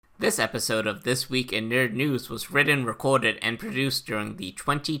This episode of This Week in Nerd News was written, recorded, and produced during the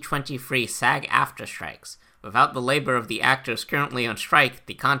 2023 SAG-AFTRA strikes. Without the labor of the actors currently on strike,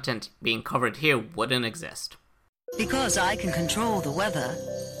 the content being covered here wouldn't exist. Because I can control the weather,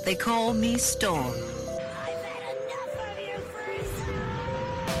 they call me Storm. I've had enough of you,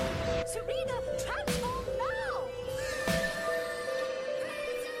 Bruce. Serena, transform now!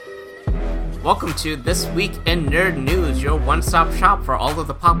 Welcome to This Week in Nerd News, your one-stop shop for all of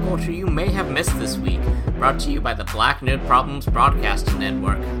the pop culture you may have missed this week. Brought to you by the Black Nerd Problems Broadcasting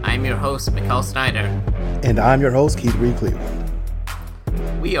Network. I'm your host, Mikkel Snyder. And I'm your host, Keith Reed Cleveland.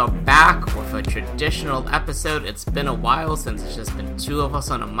 We are back with a traditional episode. It's been a while since it's just been two of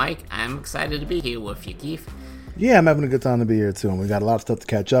us on a mic. I'm excited to be here with you, Keith. Yeah, I'm having a good time to be here, too. And we got a lot of stuff to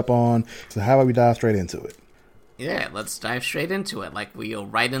catch up on. So how about we dive straight into it? Yeah, let's dive straight into it, like we are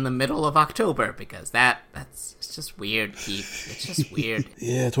right in the middle of October, because that's it's just weird, Keith. It's just weird.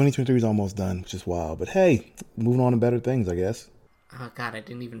 Yeah, 2023 is almost done, which is wild. But hey, moving on to better things, I guess. Oh god, I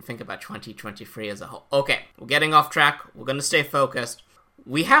didn't even think about 2023 as a whole. Okay, we're getting off track. We're gonna stay focused.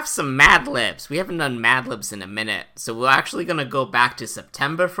 We have some Mad Libs. We haven't done Mad Libs in a minute, so we're actually gonna go back to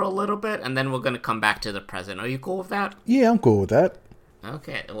September for a little bit, and then we're gonna come back to the present. Are you cool with that? Yeah, I'm cool with that.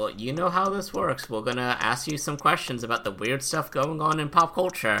 Okay, well, you know how this works. We're gonna ask you some questions about the weird stuff going on in pop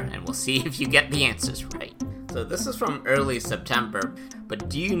culture, and we'll see if you get the answers right. So this is from early September, but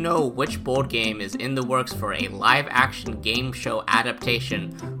do you know which board game is in the works for a live-action game show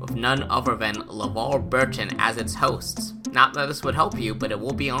adaptation with none other than LeVar Burton as its hosts? Not that this would help you, but it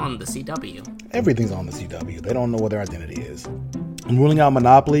will be on the CW. Everything's on the CW. They don't know what their identity is. I'm ruling out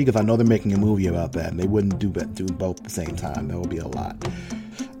Monopoly because I know they're making a movie about that, and they wouldn't do both at the same time. That would be a lot.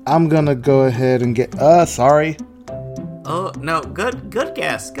 I'm gonna go ahead and get... sorry. Oh, no, good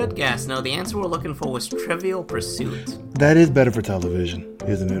guess. No, the answer we're looking for was Trivial Pursuit. That is better for television,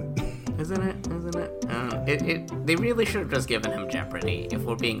 isn't it? Isn't it? They really should have just given him Jeopardy, if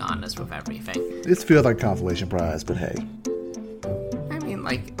we're being honest with everything. This feels like a consolation prize, but hey. I mean,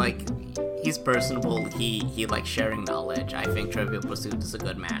 like he's personable, he likes sharing knowledge. I think Trivial Pursuit is a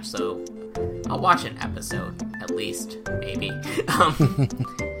good match, so I'll watch an episode, at least, maybe.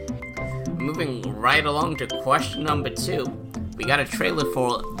 Moving right along to question number 2. We got a trailer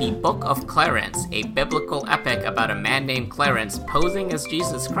for The Book of Clarence, a biblical epic about a man named Clarence posing as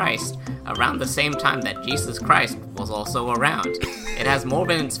Jesus Christ around the same time that Jesus Christ was also around. It has more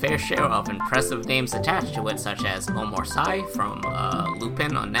than its fair share of impressive names attached to it, such as Omar Sy from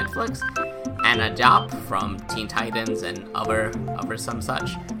Lupin on Netflix, Anna Diop from Teen Titans and other some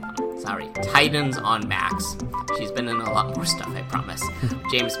such. Titans on Max. She's been in a lot more stuff, I promise.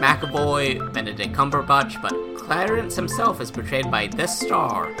 James McAvoy, Benedict Cumberbatch, but Clarence himself is portrayed by this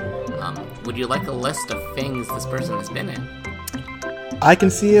star. Would you like a list of things this person has been in? I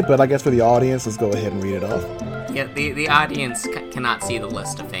can see it, but I guess for the audience, let's go ahead and read it off. Yeah, the audience cannot see the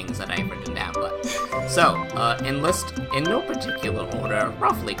list of things that I've written down, but... So, enlist in no particular order,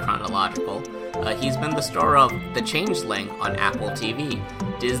 roughly chronological, he's been the star of The Changeling on Apple TV,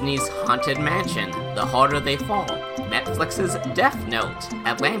 Disney's Haunted Mansion, The Harder They Fall, Netflix's Death Note,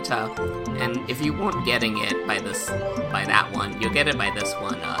 Atlanta, and if you weren't getting it by that one, you'll get it by this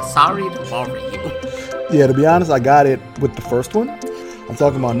one, Sorry to Bother You. Yeah, to be honest, I got it with the first one. I'm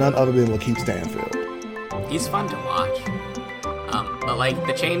talking about none other than Lakeith Stanfield. He's fun to watch. But like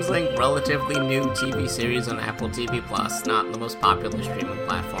The Changeling, relatively new TV series on Apple TV+, not the most popular streaming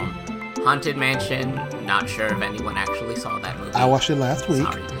platform. Haunted Mansion, not sure if anyone actually saw that movie. I watched it last week.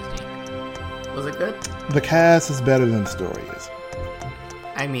 Sorry, Disney. Was it good? The cast is better than the story is.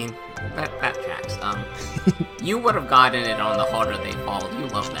 I mean, that tracks. You would have gotten it on The Harder They Fall. You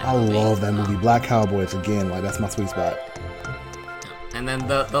love that movie. I love that movie. Black Cowboys, again, like that's my sweet spot. And then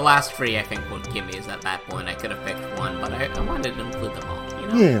the last 3, I think, would give me is at that point. I could have picked one, but I wanted to include them all, you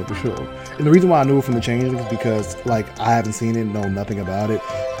know? Yeah, for sure. And the reason why I knew it from The Changeling is because, like, I haven't seen it, know nothing about it.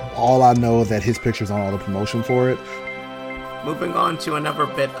 All I know is that his picture's on all the promotion for it. Moving on to another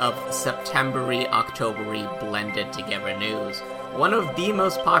bit of September-y, October-y blended together news. One of the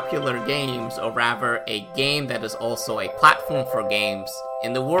most popular games, or rather a game that is also a platform for games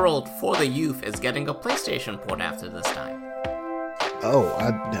in the world for the youth, is getting a PlayStation port after this time. Oh, I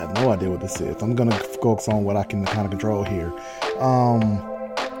have no idea what this is. I'm going to focus on what I can kind of control here.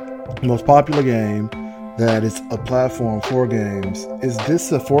 Most popular game that is a platform for games. Is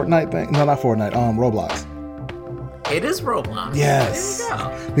this a Fortnite thing? No, not Fortnite. Roblox. It is Roblox. Yes.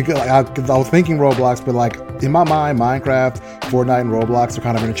 There you go. Because I was thinking Roblox, but like in my mind, Minecraft, Fortnite, and Roblox are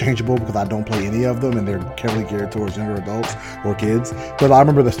kind of interchangeable because I don't play any of them and they're heavily geared towards younger adults or kids. But I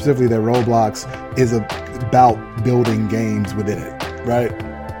remember specifically that Roblox is about building games within it, right?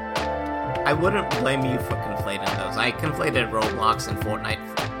 I wouldn't blame you for conflating those. I conflated Roblox and Fortnite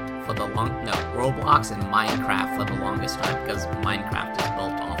Roblox and Minecraft for the longest time, because Minecraft is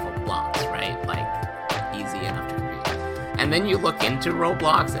built off of blocks, right? Like, easy enough to compute. And then you look into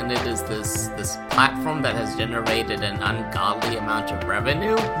Roblox, and it is this platform that has generated an ungodly amount of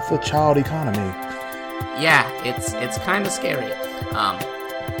revenue. It's a child economy. Yeah, it's kind of scary.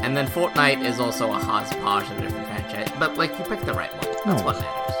 And then Fortnite is also a hodgepodge of different franchise, but like, you picked the right one. That's what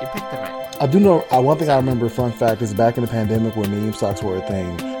matters. You picked the right one. I do know, one thing I remember, fun fact, is back in the pandemic when meme stocks were a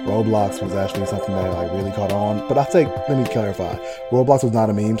thing, Roblox was actually something that like really caught on. But let me clarify, Roblox was not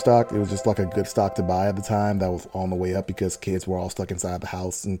a meme stock. It was just like a good stock to buy at the time that was on the way up because kids were all stuck inside the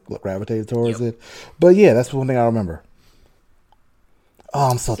house and gravitated towards it. But yeah, that's one thing I remember. Oh,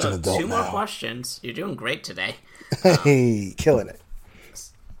 I'm such an adult now. 2 more questions. You're doing great today. Hey, killing it.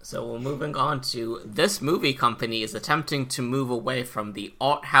 So we're moving on to, this movie company is attempting to move away from the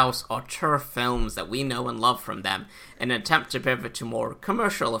art house auteur films that we know and love from them in an attempt to pivot to more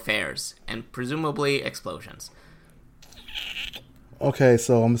commercial affairs and presumably explosions. Okay,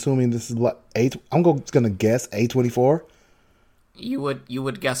 so I'm assuming this is like I'm gonna guess A24. You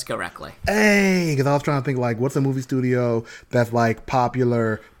would guess correctly. Hey, because I was trying to think, like, what's a movie studio that's like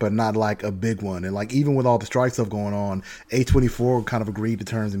popular but not like a big one, and like even with all the strike stuff going on, A24 kind of agreed to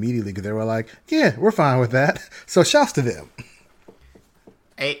terms immediately because they were like, yeah, we're fine with that. So shouts to them.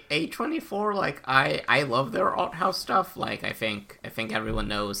 A24, like, I love their art house stuff. Like, I think everyone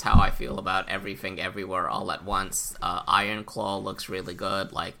knows how I feel about Everything Everywhere All at Once. Iron Claw looks really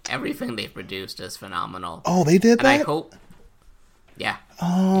good. Like, everything they've produced is phenomenal. Oh, they did that? And I hope. Yeah.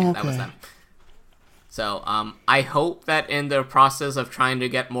 Oh, yeah, okay. That was them. So, I hope that in their process of trying to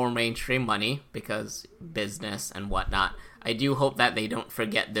get more mainstream money, because business and whatnot, I do hope that they don't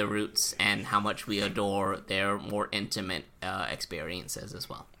forget their roots and how much we adore their more intimate experiences as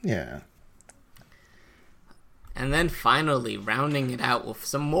well. Yeah. And then finally, rounding it out with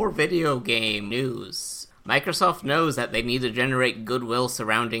some more video game news. Microsoft knows that they need to generate goodwill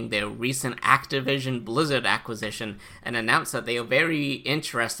surrounding their recent Activision Blizzard acquisition and announced that they are very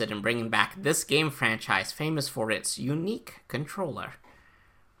interested in bringing back this game franchise famous for its unique controller.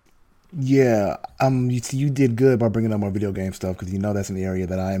 Yeah, you did good by bringing up more video game stuff because you know that's an area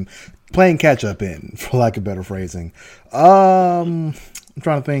that I'm playing catch up in, for lack of better phrasing. I'm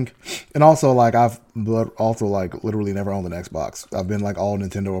trying to think, and also like I've also like literally never owned an Xbox. I've been like all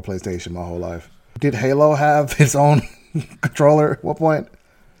Nintendo or PlayStation my whole life. Did Halo have its own controller at what point?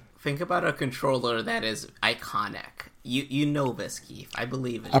 Think about a controller that is iconic. You know this, Keith. I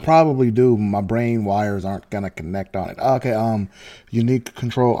believe in you. I probably do. My brain wires aren't gonna connect on it. Okay, unique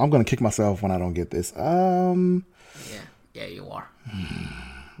control. I'm gonna kick myself when I don't get this. Yeah, you are.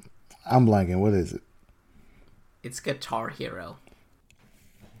 I'm blanking. What is it? It's Guitar Hero.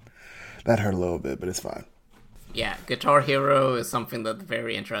 That hurt a little bit, but it's fine. Yeah, Guitar Hero is something that's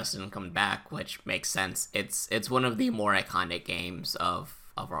very interested in coming back, which makes sense. It's one of the more iconic games of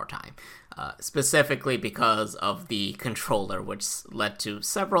our time, specifically because of the controller, which led to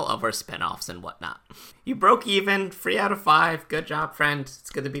several other spin-offs and whatnot. You broke even, 3 out of 5. Good job, friend. It's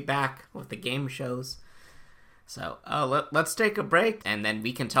good to be back with the game shows. So let's take a break, and then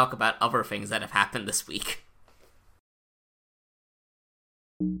we can talk about other things that have happened this week.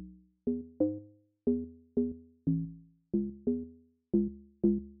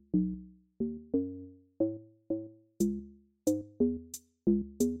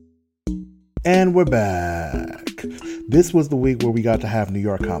 And we're back. This was the week where we got to have New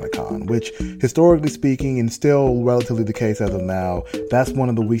York Comic Con, which, historically speaking, and still relatively the case as of now, that's one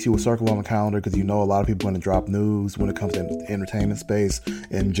of the weeks you will circle on the calendar because you know a lot of people are going to drop news when it comes to entertainment space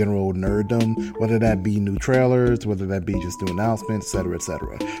and general nerddom, whether that be new trailers, whether that be just new announcements, etc.,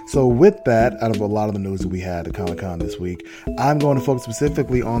 etc. So with that, out of a lot of the news that we had at Comic Con this week, I'm going to focus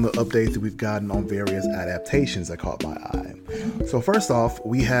specifically on the updates that we've gotten on various adaptations that caught my eye. So first off,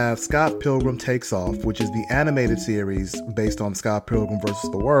 we have Scott Pilgrim Takes Off, which is the animated series based on Scott Pilgrim vs.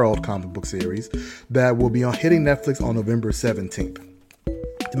 the World comic book series that will be hitting Netflix on November 17th.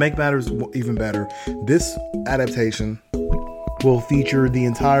 To make matters even better, this adaptation will feature the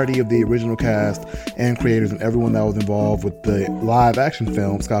entirety of the original cast and creators and everyone that was involved with the live action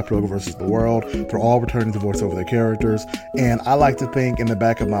film Scott Pilgrim vs. the World. They're all returning to voice over their characters, and I like to think in the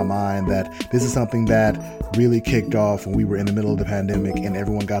back of my mind that this is something that really kicked off when we were in the middle of the pandemic and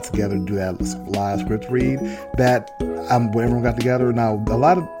everyone got together to do that live script read, that when everyone got together. Now, a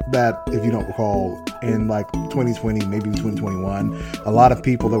lot of that, if you don't recall, in like 2020, maybe 2021, a lot of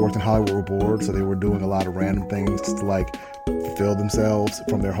people that worked in Hollywood were bored, so they were doing a lot of random things just to like fulfill themselves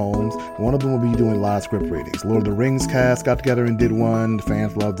from their homes. One of them will be doing live script readings. Lord of the Rings cast got together and did one. The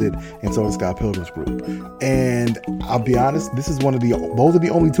fans loved it, and so did Scott Pilgrim's group. And I'll be honest, those are the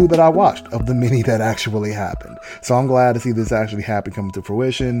only two that I watched of the many that actually happened. So I'm glad to see this actually happen, come to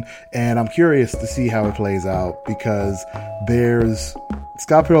fruition, and I'm curious to see how it plays out, because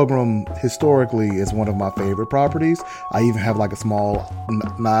Scott Pilgrim historically is one of my favorite properties. I even have like a small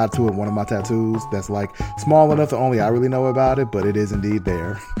nod to it, one of my tattoos that's like small enough that only I really know about it, but it is indeed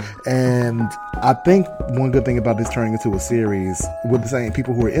there. And I think one good thing about this turning into a series with the same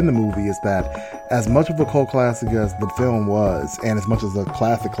people who are in the movie is that as much of a cult classic as the film was, and as much as a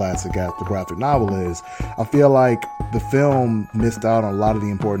classic as the graphic novel is, I feel like the film missed out on a lot of the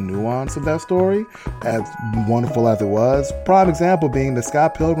important nuance of that story, as wonderful as it was. Prime example being that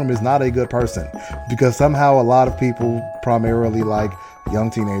Scott Pilgrim is not a good person, because somehow a lot of people, primarily like young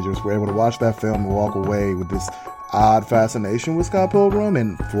teenagers, were able to watch that film and walk away with this odd fascination with Scott Pilgrim.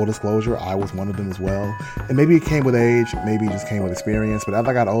 And full disclosure, I was one of them as well. And maybe it came with age, maybe it just came with experience, but as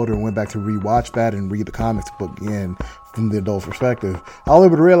I got older and went back to rewatch that and read the comics book again from the adult perspective, I was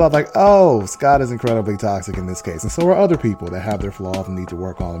able to realize, like, oh, Scott is incredibly toxic in this case, and so are other people that have their flaws and need to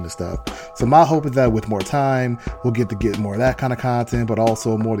work on them and stuff. So my hope is that with more time, we'll get more of that kind of content, but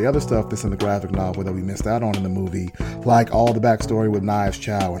also more of the other stuff that's in the graphic novel that we missed out on in the movie, like all the backstory with Knives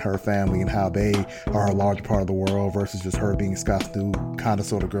Chow and her family and how they are a large part of the world versus just her being Scott's new kind of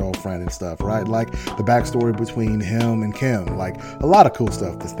sort of girlfriend and stuff, right? Like the backstory between him and Kim, like a lot of cool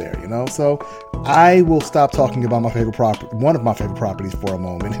stuff that's there, you know? So I will stop talking about my favorite one of my favorite properties for a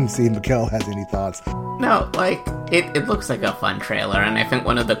moment and see if Mikkel has any thoughts. No, like, it looks like a fun trailer, and I think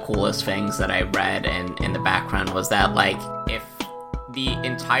one of the coolest things that I read in the background was that, like, if the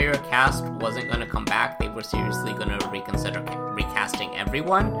entire cast wasn't going to come back, they were seriously going to reconsider recasting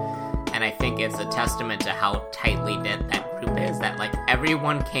everyone, and I think it's a testament to how tightly knit that group is, that, like,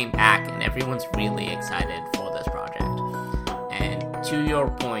 everyone came back, and everyone's really excited for this project. And to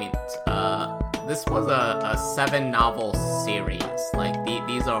your point, this was a 7-novel series. Like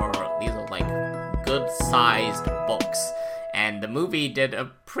these are like good-sized books, and the movie did a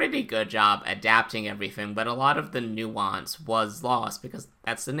pretty good job adapting everything. But a lot of the nuance was lost because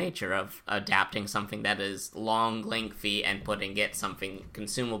that's the nature of adapting something that is long, lengthy, and putting it something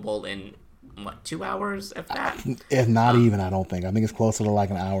consumable in 2 hours, if that. If not even, I don't think. I think it's closer to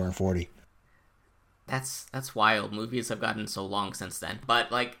like an hour and 40. That's wild. Movies have gotten so long since then.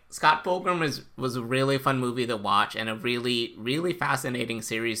 But, like, Scott Pilgrim was a really fun movie to watch and a really, really fascinating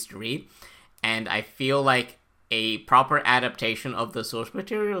series to read. And I feel like a proper adaptation of the source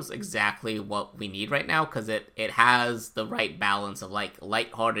material is exactly what we need right now, because it has the right balance of, like,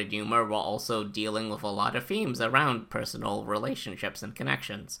 lighthearted humor while also dealing with a lot of themes around personal relationships and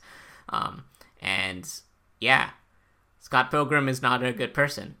connections. And, yeah, Scott Pilgrim is not a good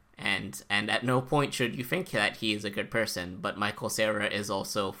person. And at no point should you think that he is a good person, but Michael Cera is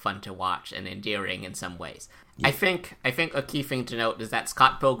also fun to watch and endearing in some ways. Yeah. I think a key thing to note is that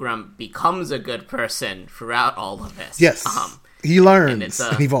Scott Pilgrim becomes a good person throughout all of this. Yes, he learns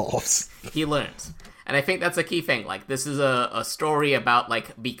and evolves. He learns. And I think that's a key thing. Like, this is a story about,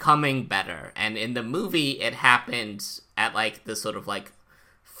 like, becoming better. And in the movie, it happened at, like, this sort of, like,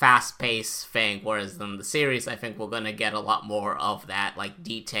 fast-paced thing, whereas in the series, I think we're going to get a lot more of that, like,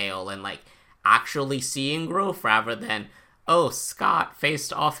 detail and, like, actually seeing growth rather than, oh, Scott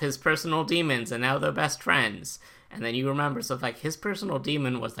faced off his personal demons and now they're best friends. And then you remember stuff like his personal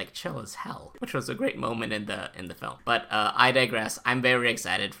demon was, like, chill as hell, which was a great moment in the film. But I digress. I'm very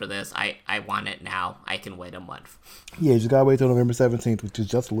excited for this. I want it now. I can wait a month. Yeah, you just gotta wait till November 17th, which is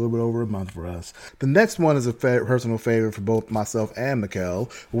just a little bit over a month for us. The next one is a personal favorite for both myself and Mikkel.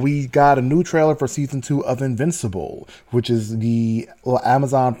 We got a new trailer for season 2 of Invincible, which is the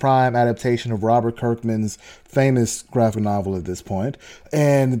Amazon Prime adaptation of Robert Kirkman's famous graphic novel at this point.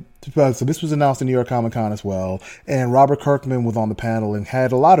 And so this was announced in New York Comic Con as well, and Robert Kirkman was on the panel and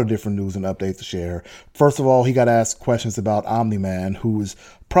had a lot of different news and updates to share. First of all, he got asked questions about Omni-Man, who is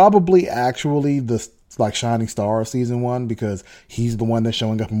probably actually the, like, shining star of season 1, because he's the one that's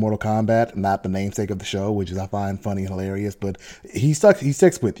showing up in Mortal Kombat, not the namesake of the show, which is, I find, funny and hilarious, but he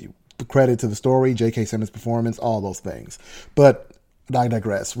sticks with you. Credit to the story, J.K. Simmons' performance, all those things. But I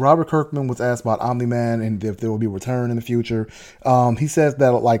digress. Robert Kirkman was asked about Omni-Man and if there will be a return in the future. He says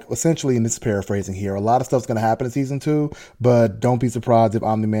that, like, essentially, and this is paraphrasing here, a lot of stuff's going to happen in season 2, but don't be surprised if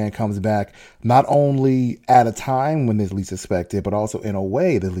Omni-Man comes back not only at a time when it's least expected, but also in a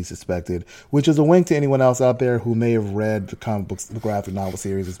way that's least expected, which is a wink to anyone else out there who may have read the comic books, the graphic novel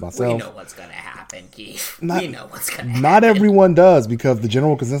series as myself. We know what's going to happen, Keith. We know what's going to happen. Not everyone does, because the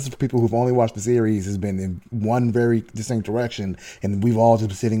general consensus for people who've only watched the series has been in one very distinct direction, and we've all just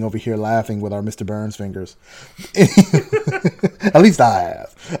been sitting over here laughing with our Mr. Burns fingers. At least I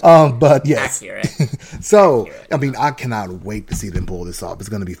have. But yes. Accurate. So, Accurate. I mean, I cannot wait to see them pull this off. It's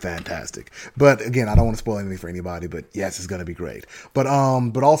going to be fantastic. But again, I don't want to spoil anything for anybody, but yes, it's going to be great. But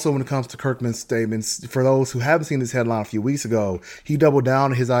also when it comes to Kirkman's statements, for those who haven't seen this headline a few weeks ago, he doubled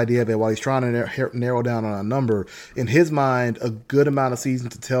down on his idea that while he's trying to narrow down on a number, in his mind, a good amount of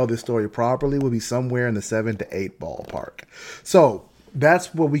seasons to tell this story properly will be somewhere in the 7 to 8 ballpark. So,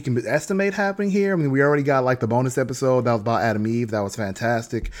 that's what we can estimate happening here. I mean, we already got like the bonus episode that was about Adam and Eve. That was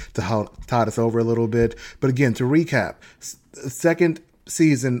fantastic to tide us over a little bit. But again, to recap, second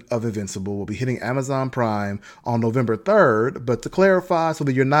season of Invincible will be hitting Amazon Prime on November 3rd. But to clarify, so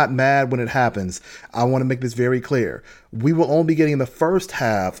that you're not mad when it happens, I want to make this very clear. We will only be getting the first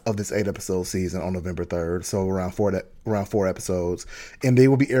half of this 8-episode season on November 3rd, so around four episodes, and they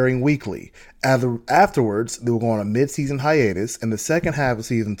will be airing weekly. Afterwards, they will go on a mid-season hiatus, and the second half of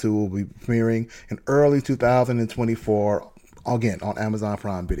season 2 will be premiering in early 2024. Again, on Amazon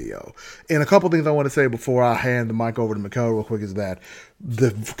Prime Video. And a couple things I want to say before I hand the mic over to Mikkel real quick is that the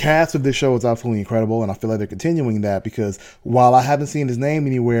cast of this show is absolutely incredible, and I feel like they're continuing that because while I haven't seen his name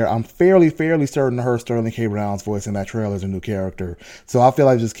anywhere, I'm fairly certain to hear Sterling K. Brown's voice in that trailer as a new character. So I feel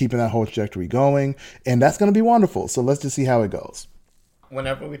like just keeping that whole trajectory going, and that's going to be wonderful. So let's just see how it goes.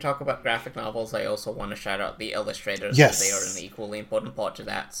 Whenever we talk about graphic novels, I also want to shout out the illustrators. Yes. They are an equally important part to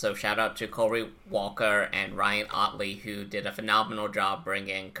that. So shout out to Corey Walker and Ryan Otley, who did a phenomenal job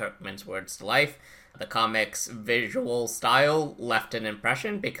bringing Kirkman's words to life. The comic's visual style left an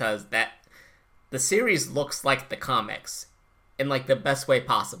impression because the series looks like the comics in like the best way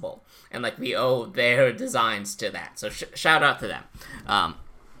possible. And like we owe their designs to that. So shout out to them.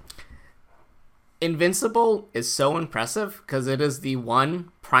 Invincible is so impressive because it is the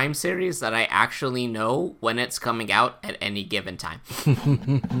one Prime series that I actually know when it's coming out at any given time.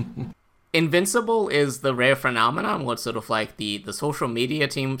 Invincible is the rare phenomenon where sort of like the social media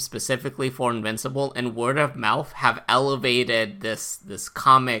team specifically for Invincible and word of mouth have elevated this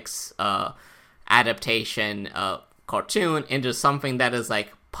comics adaptation cartoon into something that is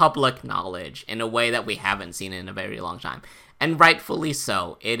like public knowledge in a way that we haven't seen in a very long time. And rightfully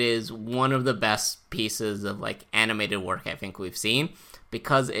so. It is one of the best pieces of like animated work I think we've seen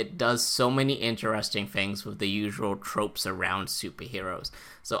because it does so many interesting things with the usual tropes around superheroes.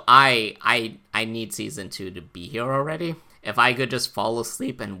 So I need season 2 to be here already. If I could just fall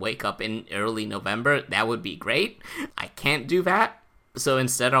asleep and wake up in early November, that would be great. I can't do that. So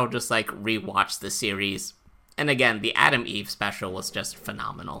instead I'll just like rewatch the series. And again, the Adam Eve special was just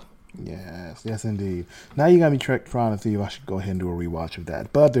phenomenal. Yes, indeed. Now you got me trying to see if I should go ahead and do a rewatch of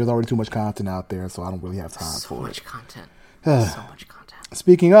that. But there's already too much content out there, so I don't really have time for it. So much content.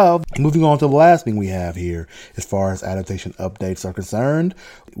 Speaking of, moving on to the last thing we have here, as far as adaptation updates are concerned,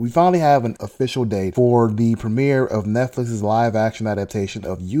 we finally have an official date for the premiere of Netflix's live-action adaptation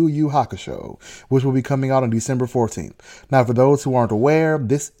of YuYu Hakusho, which will be coming out on December 14th. Now, for those who aren't aware,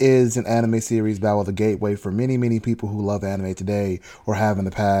 this is an anime series that was a gateway for many people who love anime today or have in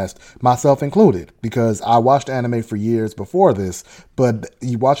the past, myself included, because I watched anime for years before this, but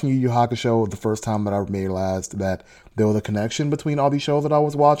watching Yu Yu Hakusho was the first time that I realized that there was a connection between all these shows that I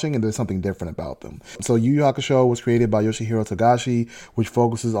was watching, and there's something different about them. So Yu Yu Hakusho was created by Yoshihiro Togashi, which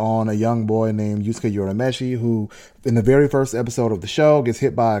focuses on a young boy named Yusuke Urameshi, who in the very first episode of the show gets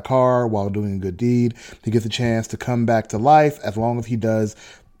hit by a car while doing a good deed. He gets a chance to come back to life. As long as he does,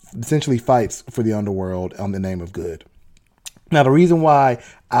 essentially fights for the underworld in the name of good. Now, the reason why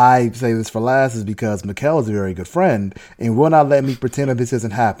I say this for last is because Mikkel is a very good friend and will not let me pretend that this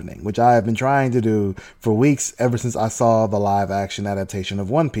isn't happening, which I have been trying to do for weeks ever since I saw the live-action adaptation of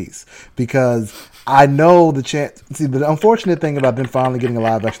One Piece. Because I know the chance... See, the unfortunate thing about them finally getting a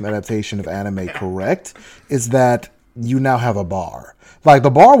live-action adaptation of anime correct is that you now have a bar. Like,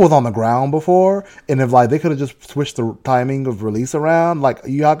 the bar was on the ground before, and if, like, they could have just switched the timing of release around, like,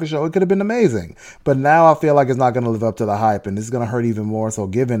 Yu Yu Hakusho, it could have been amazing. But now I feel like it's not going to live up to the hype, and this is going to hurt even more so,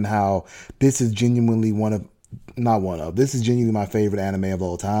 given how this is genuinely one of This is genuinely my favorite anime of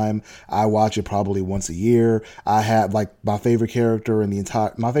all time. I watch it probably once a year. I have like my favorite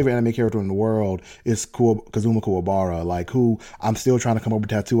anime character in the world is Kazuma Kuwabara, like who I'm still trying to come up with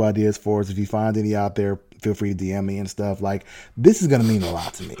tattoo ideas for. So if you find any out there, feel free to DM me and stuff. Like, this is going to mean a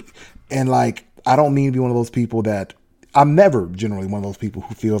lot to me. And like, I don't mean to be one of those people that I'm never generally one of those people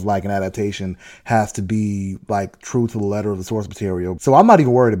who feels like an adaptation has to be like true to the letter of the source material. So I'm not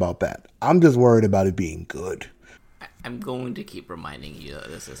even worried about that. I'm just worried about it being good. I'm going to keep reminding you that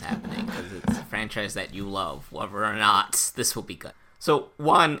this is happening because it's a franchise that you love, whether or not this will be good. So,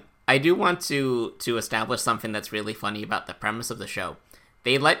 one, I do want to establish something that's really funny about the premise of the show.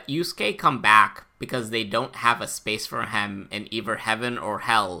 They let Yusuke come back because they don't have a space for him in either heaven or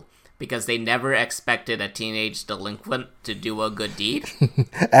hell, because they never expected a teenage delinquent to do a good deed.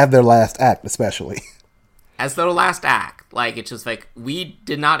 At their last act, especially. As their last act. Like, it's just like, we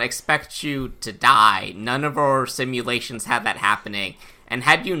did not expect you to die. None of our simulations had that happening. And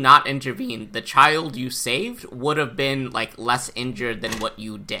had you not intervened, the child you saved would have been, like, less injured than what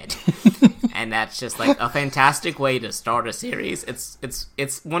you did. And that's just, like, a fantastic way to start a series.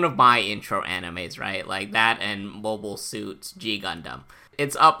 It's one of my intro animes, right? Like, that and Mobile Suit G Gundam.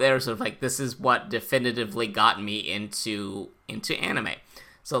 It's up there, sort of like, this is what definitively got me into anime.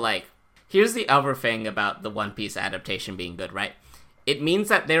 So, like, here's the other thing about the One Piece adaptation being good, right? It means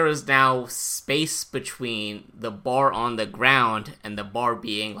that there is now space between the bar on the ground and the bar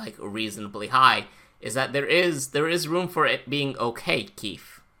being, like, reasonably high, is that there is room for it being okay,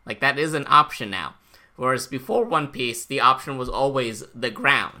 Keith. Like, that is an option now. Whereas before One Piece, the option was always the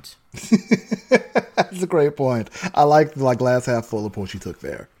ground. That's a great point. I like the glass half full approach you took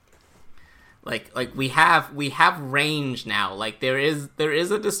there. Like we have range now. Like there is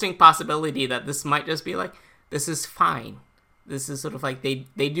a distinct possibility that this might just be like, this is fine. This is sort of like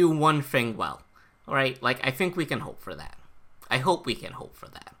they do one thing well. All right? Like, I think we can hope for that. I hope we can hope for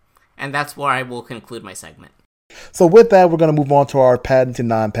that. And that's where I will conclude my segment. So with that, we're going to move on to our patented,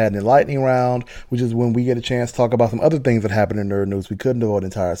 non-patented lightning round, which is when we get a chance to talk about some other things that happen in nerd news we couldn't devote an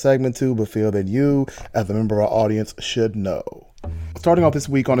entire segment to, but feel that you, as a member of our audience, should know. Starting off this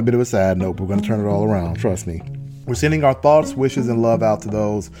week on a bit of a sad note, but we're going to turn it all around, trust me. We're sending our thoughts, wishes, and love out to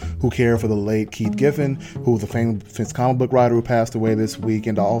those who care for the late Keith Giffen, who was a famous comic book writer who passed away this week,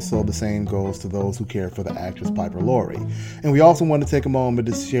 and also the same goes to those who care for the actress Piper Laurie. And we also want to take a moment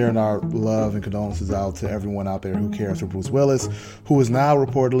to share our love and condolences out to everyone out there who cares for Bruce Willis, who is now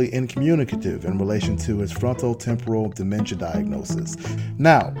reportedly incommunicative in relation to his frontotemporal dementia diagnosis.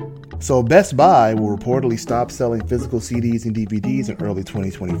 Now, so Best Buy will reportedly stop selling physical CDs and DVDs in early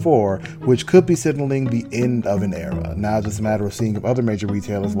 2024, which could be signaling the end of an era. Now it's just a matter of seeing if other major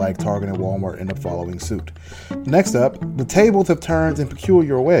retailers like Target and Walmart end up following suit. Next up, the tables have turned in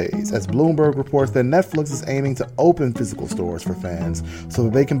peculiar ways, as Bloomberg reports that Netflix is aiming to open physical stores for fans so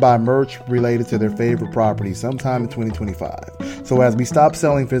that they can buy merch related to their favorite properties sometime in 2025. So as we stop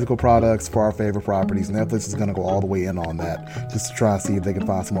selling physical products for our favorite properties, Netflix is going to go all the way in on that just to try and see if they can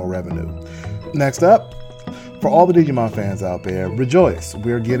find some more revenue. Next up, for all the Digimon fans out there, rejoice.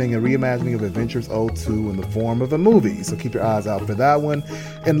 We're getting a reimagining of Adventures 02 in the form of a movie, so keep your eyes out for that one.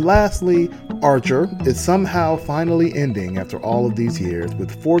 And lastly, Archer is somehow finally ending after all of these years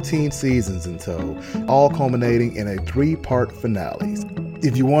with 14 seasons in tow, all culminating in a 3-part finale.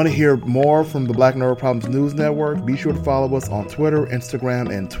 If you want to hear more from the Black Nerd Problems News Network, be sure to follow us on Twitter,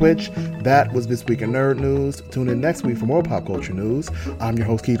 Instagram, and Twitch. That was This Week in Nerd News. Tune in next week for more pop culture news. I'm your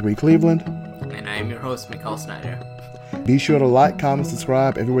host, Keith Reed Cleveland. And I am your host, Mikhail Snyder. Be sure to like, comment,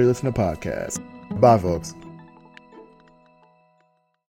 subscribe everywhere you listen to podcasts. Bye, folks.